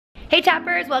Hey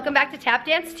tappers, welcome back to Tap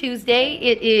Dance Tuesday.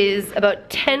 It is about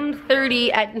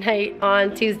 10:30 at night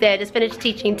on Tuesday. I just finished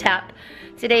teaching tap.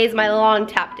 Today is my long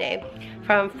tap day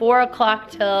from 4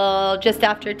 o'clock till just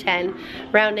after 10,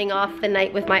 rounding off the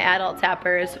night with my adult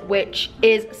tappers, which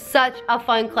is such a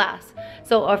fun class.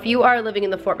 So if you are living in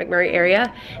the Fort McMurray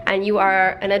area and you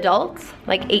are an adult,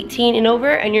 like 18 and over,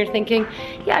 and you're thinking,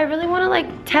 yeah, I really wanna like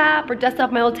tap or dust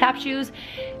off my old tap shoes,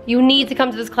 you need to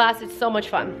come to this class. It's so much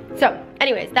fun. So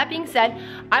anyways, that being said,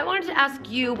 I wanted to ask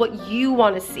you what you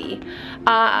want to see.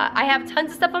 I have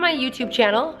tons of stuff on my YouTube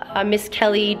channel, Miss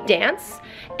Kelly Dance,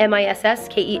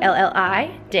 MISSKELLI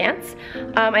Dance.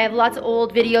 I have lots of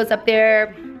old videos up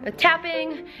there,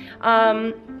 tapping,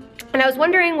 and I was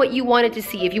wondering what you wanted to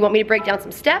see. If you want me to break down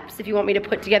some steps, if you want me to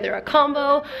put together a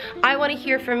combo, I want to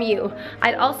hear from you.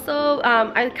 I'd also,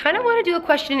 I kind of want to do a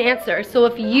question and answer. So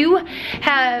if you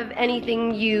have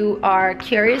anything you are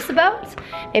curious about,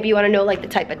 maybe you want to know like the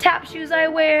type of tap shoes I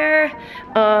wear,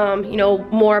 you know,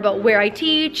 more about where I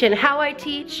teach and how I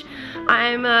teach,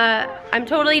 I'm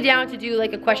totally down to do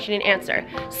like a question and answer.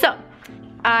 So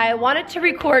I wanted to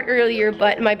record earlier,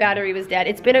 but my battery was dead.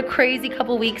 It's been a crazy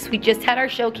couple weeks. We just had our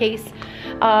showcase.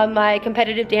 My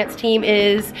competitive dance team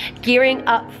is gearing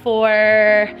up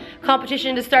for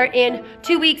competition to start in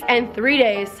 2 weeks and 3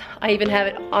 days. I even have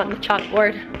it on the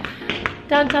chalkboard.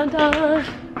 Dun dun dun.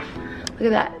 Look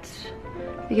at that.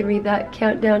 You can read that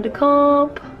countdown to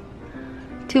comp.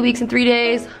 2 weeks and 3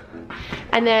 days.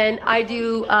 And then I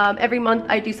do, every month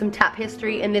I do some tap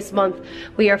history, and this month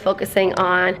we are focusing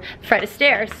on Fred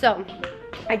Astaire. So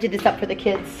I did this up for the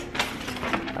kids.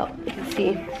 Oh, you can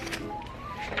see.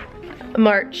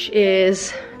 March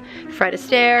is Fred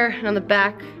Astaire, and on the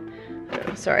back,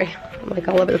 oh, sorry, I'm like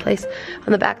all over the place.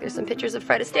 On the back there's some pictures of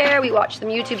Fred Astaire. We watch some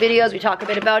YouTube videos, we talk a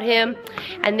bit about him.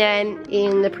 And then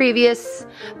in the previous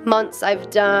months I've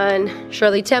done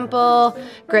Shirley Temple,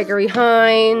 Gregory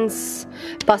Hines,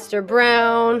 Buster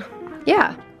Brown,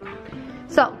 yeah.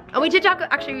 So, and we did talk,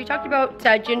 actually we talked about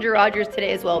Ginger Rogers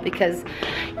today as well, because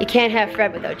you can't have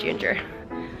Fred without Ginger.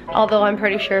 Although I'm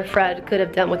pretty sure Fred could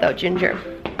have done without Ginger.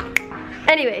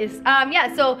 Anyways,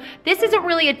 yeah, so this isn't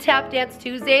really a Tap Dance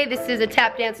Tuesday. This is a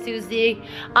Tap Dance Tuesday.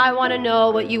 I want to know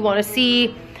what you want to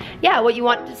see. Yeah, what you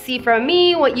want to see from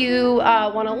me, what you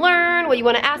want to learn, what you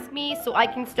want to ask me, so I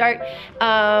can start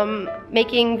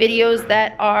making videos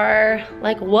that are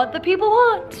like what the people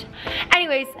want.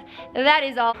 Anyways, that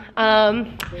is all.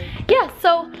 Yeah,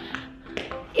 so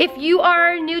if you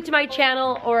are new to my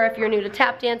channel, or if you're new to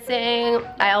tap dancing,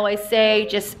 I always say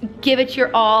just give it your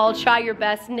all, try your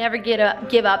best, never give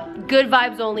up, good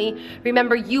vibes only.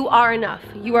 Remember, you are enough,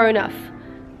 you are enough.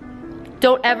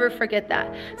 Don't ever forget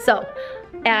that. So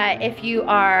if you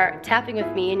are tapping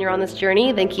with me and you're on this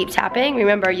journey, then keep tapping.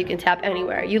 Remember, you can tap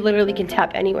anywhere. You literally can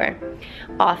tap anywhere.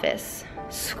 Office,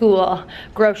 school,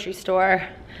 grocery store,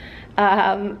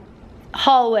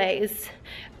 hallways,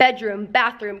 bedroom,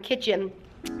 bathroom, kitchen.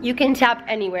 You can tap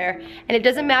anywhere, and it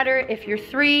doesn't matter if you're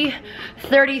 3,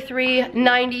 33,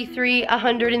 93,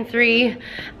 103,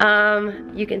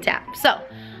 you can tap. So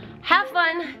have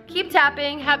fun, keep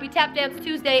tapping, happy Tap Dance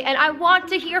Tuesday, and I want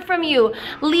to hear from you.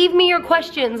 Leave me your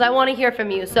questions, I want to hear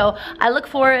from you. So I look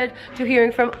forward to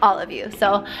hearing from all of you.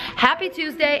 So happy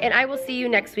Tuesday, and I will see you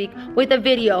next week with a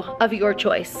video of your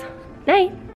choice. Night.